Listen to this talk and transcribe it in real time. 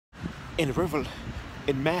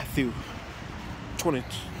in Matthew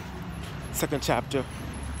 22nd chapter,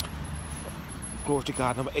 glory to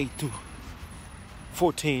God, number 8 through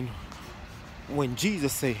 14, when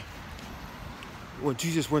Jesus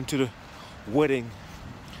went to the wedding,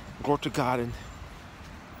 glory to God, and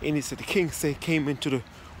he said, the king came into the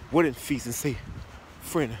wedding feast and say,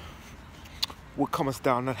 friend, what comest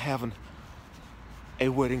thou not having a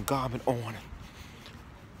wedding garment on?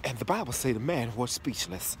 And the Bible say the man was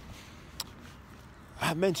speechless.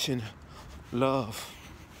 I mentioned love.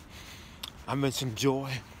 I mentioned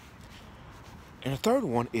joy. And the third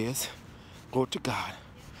one is, glory to God,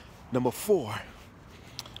 number 4,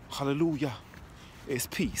 hallelujah, is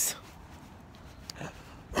peace.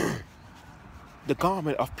 The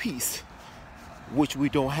garment of peace, which we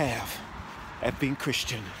don't have as being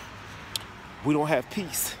Christian. We don't have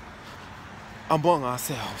peace among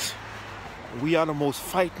ourselves. We are the most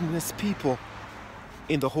fightingest people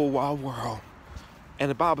in the whole wide world. And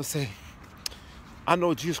the Bible say, I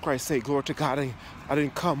know Jesus Christ say, glory to God, I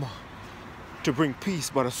didn't come to bring peace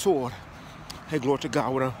but a sword. Hey, glory to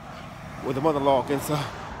God, with a mother-in-law against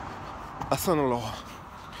a son-in-law.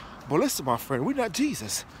 But listen, my friend, we're not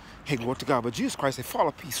Jesus. Hey, glory to God, but Jesus Christ said,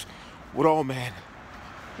 follow peace with all men.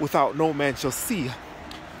 Without no man shall see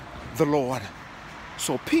the Lord.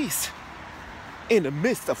 So peace in the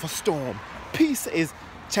midst of a storm. Peace is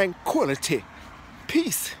tranquility.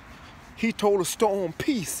 Peace. He told the storm,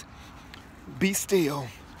 peace, be still.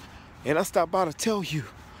 And I stopped by to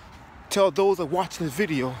tell those that are watching this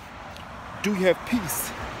video, do you have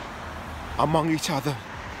peace among each other?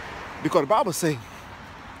 Because the Bible says,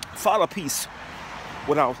 follow peace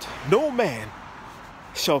without no man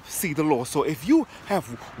shall see the Lord. So if you have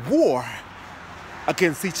war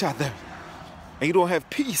against each other and you don't have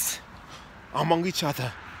peace among each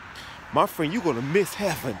other, my friend, you're going to miss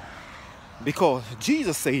heaven. Because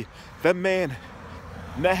Jesus said that man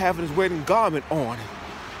not having his wedding garment on,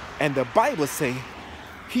 and the Bible say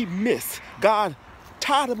he missed. God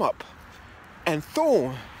tied him up and threw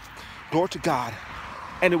him, glory to God,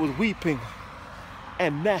 and it was weeping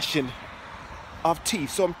and gnashing of teeth.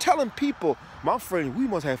 So I'm telling people, my friend, we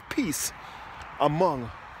must have peace among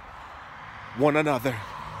one another.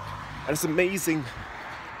 And it's amazing,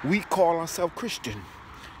 we call ourselves Christian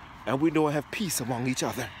and we don't have peace among each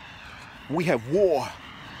other. We have war,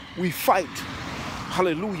 we fight,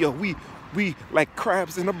 hallelujah, we like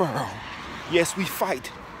crabs in a barrel. Yes, we fight,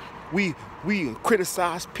 we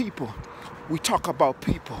criticize people, we talk about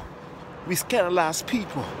people, we scandalize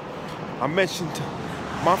people. I mentioned to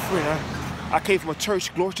my friend, I came from a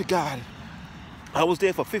church, glory to God. I was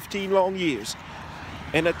there for 15 long years.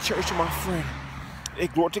 And that church, my friend,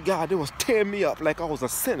 glory to God, they was tearing me up like I was a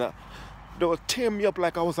sinner. They was tearing me up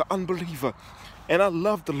like I was an unbeliever. And I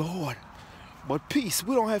love the Lord. But peace,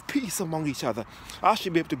 we don't have peace among each other. I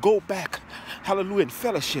should be able to go back, hallelujah, in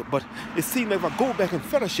fellowship. But it seems like if I go back in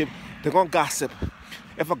fellowship, they're going to gossip.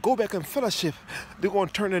 If I go back in fellowship, they're going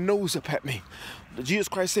to turn their nose up at me. Jesus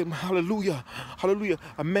Christ said, hallelujah, hallelujah,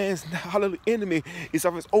 a man's enemy is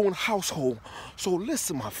of his own household. So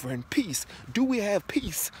listen, my friend, peace. Do we have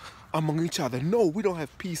peace among each other? No, we don't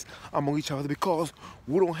have peace among each other because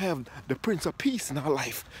we don't have the Prince of Peace in our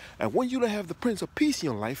life. And when you don't have the Prince of Peace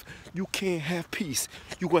in your life, you can't have peace.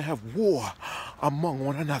 You're going to have war among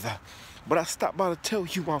one another. But I stopped by to tell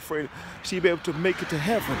you, my friend, so you'll be able to make it to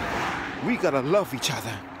heaven. We got to love each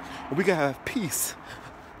other. We got to have peace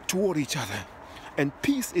toward each other. And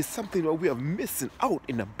peace is something that we are missing out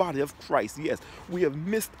in the body of Christ. Yes, we have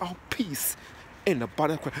missed our peace in the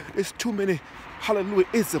body of Christ. There's too many, hallelujah,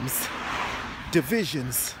 isms,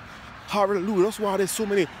 divisions. Hallelujah. That's why there's so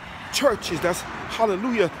many churches that's,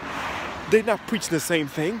 hallelujah, they're not preaching the same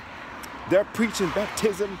thing. They're preaching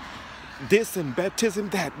baptism this and baptism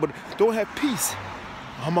that, but don't have peace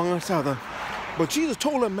among each other. But Jesus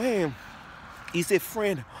told a man, he said,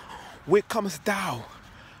 friend, where comest thou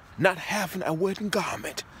not having a wedding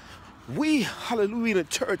garment? We, hallelujah, in the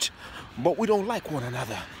church, but we don't like one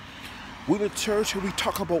another. We're in the church and we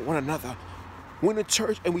talk about one another. We're in the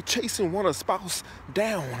church and we chasing one spouse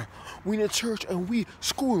down. We're in the church and we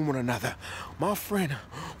screwing one another. My friend,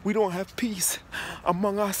 we don't have peace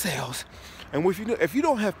among ourselves. And if you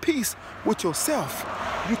don't have peace with yourself,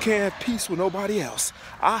 you can't have peace with nobody else.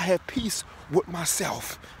 I have peace with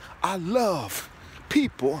myself. I love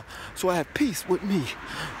people, so I have peace with me.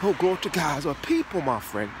 Oh, glory to God. So people, my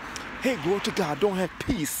friend, hey, glory to God, don't have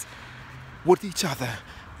peace with each other.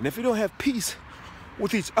 And if you don't have peace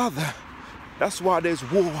with each other, that's why there's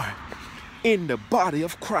war in the body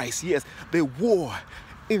of Christ. Yes, there's war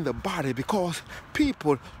in the body because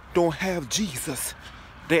people don't have Jesus.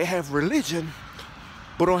 They have religion,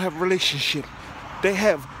 but don't have a relationship. They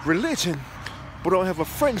have religion, but don't have a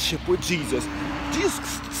friendship with Jesus.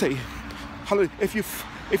 Jesus say, hallelujah, if you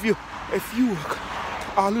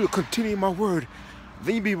hallelujah, continue my word,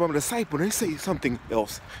 then you be my disciple. And they say something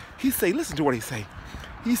else. He say, listen to what he say.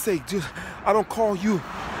 He say, I don't call you,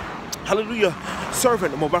 hallelujah,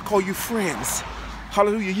 servant no more, but I call you friends.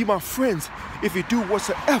 Hallelujah, you my friends if you do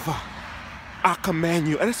whatsoever I command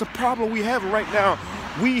you. And it's a problem we have right now.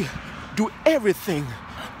 We do everything,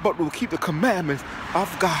 but we'll keep the commandments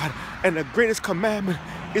of God. And the greatest commandment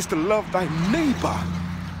is to love thy neighbor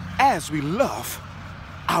as we love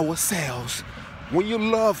ourselves. When you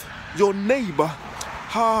love your neighbor,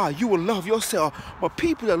 you will love yourself. But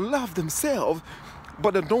people that love themselves,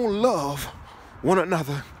 but they don't love one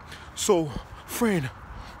another. So, friend,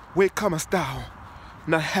 where comest thou,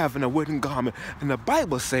 not having a wedding garment? And the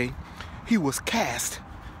Bible say he was cast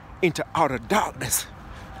into outer darkness.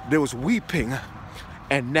 There was weeping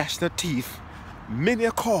and gnashing of teeth. Many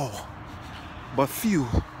are called, but few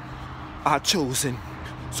are chosen.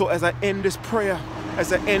 So as I end this prayer,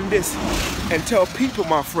 as I end this, and tell people,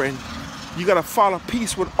 my friend, you gotta follow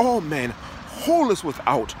peace with all men, wholeness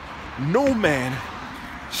without. No man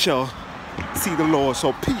shall see the Lord.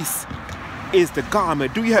 So peace is the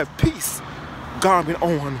garment. Do you have peace garment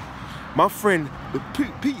on? My friend, the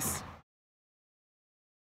peace